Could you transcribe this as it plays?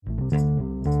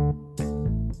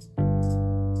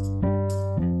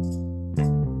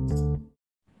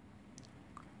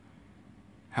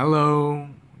Hello,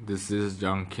 this is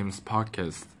John Kim's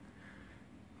podcast.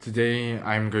 Today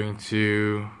I'm going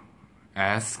to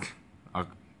ask a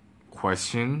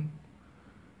question.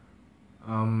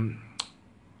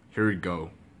 Here we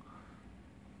go.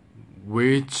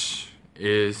 Which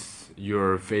is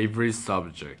your favorite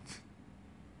subject?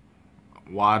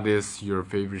 What is your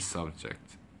favorite subject?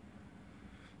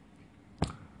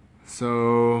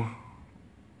 So,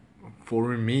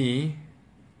 for me,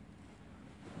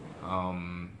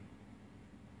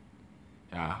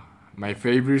 my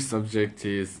favorite subject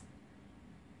is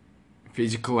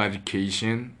physical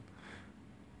education.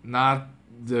 Not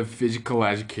the physical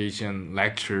education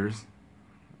lectures.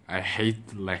 I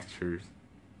hate lectures.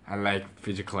 I like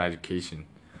physical education.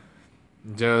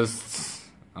 Just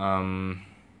not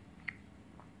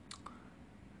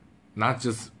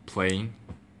just playing.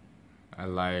 I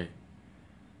like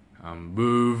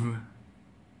move,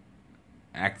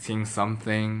 acting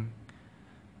something,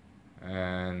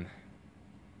 and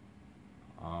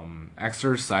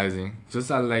exercising.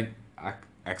 Just I like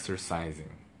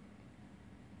exercising.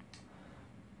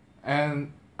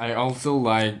 And I also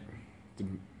like the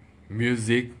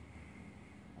music.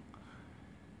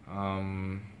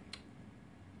 I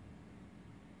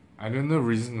don't know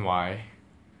reason why.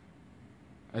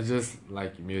 I just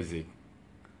like music.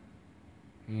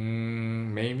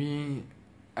 Maybe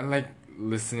I like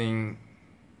listening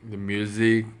the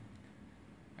music,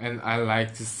 and I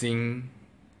like to sing,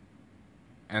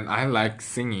 and I like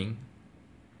singing.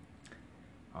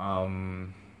 Yeah,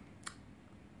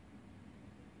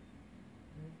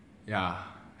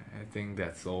 I think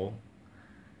that's all.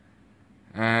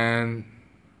 And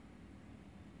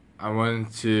I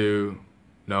want to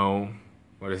know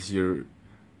what is your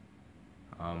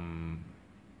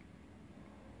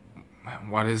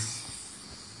what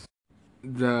is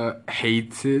the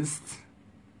hatest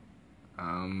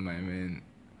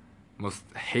most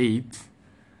hate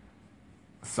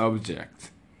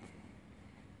subject.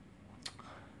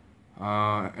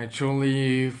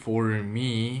 Actually, for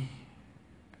me,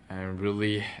 I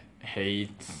really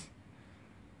hate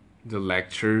the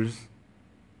lectures.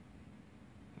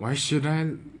 Why should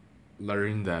I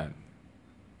learn that?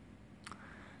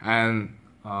 And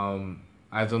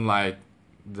I don't like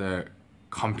the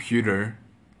computer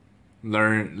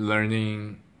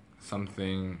learning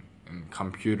something in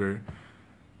computer.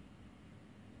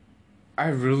 I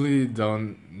really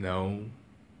don't know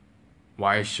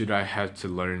why should I have to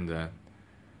learn that.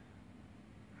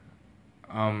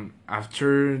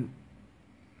 After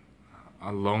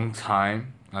a long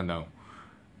time, I know,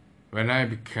 when I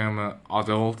become an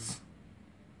adult,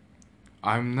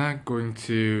 I'm not going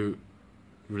to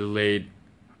relate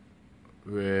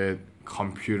with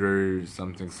computer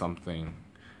something.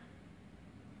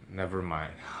 Never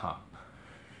mind.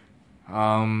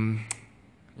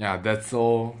 Yeah, that's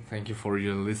all. Thank you for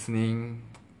your listening,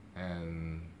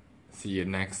 and see you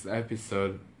next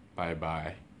episode. Bye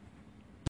bye.